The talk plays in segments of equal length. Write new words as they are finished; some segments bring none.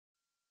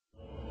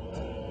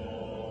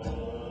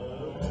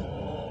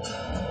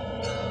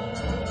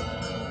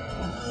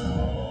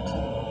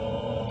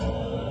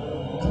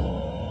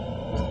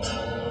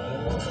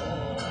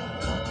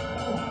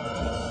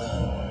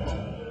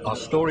Our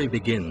story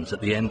begins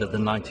at the end of the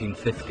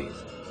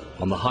 1950s,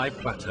 on the high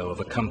plateau of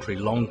a country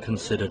long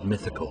considered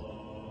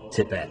mythical,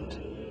 Tibet.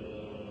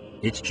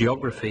 Its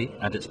geography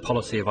and its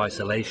policy of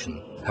isolation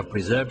have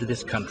preserved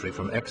this country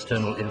from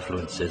external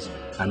influences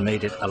and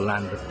made it a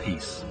land of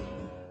peace.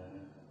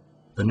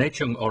 The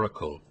Neczung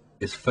oracle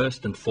is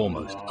first and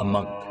foremost a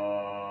monk.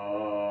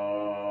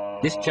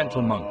 This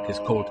gentle monk is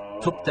called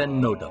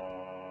Thupten Nodap.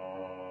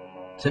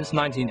 Since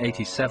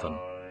 1987,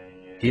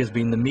 he has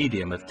been the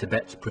medium of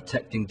Tibet's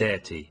protecting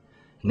deity,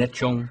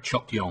 Nechung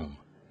Chokyong.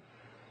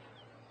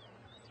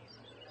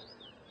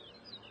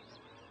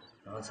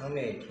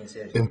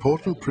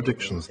 Important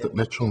predictions that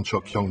Nechung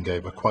Chokyong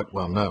gave are quite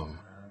well known.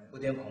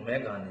 The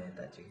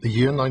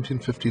year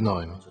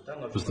 1959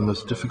 was the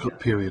most difficult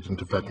period in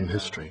Tibetan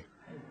history.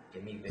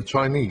 The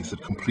Chinese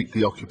had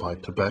completely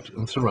occupied Tibet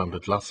and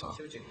surrounded Lhasa.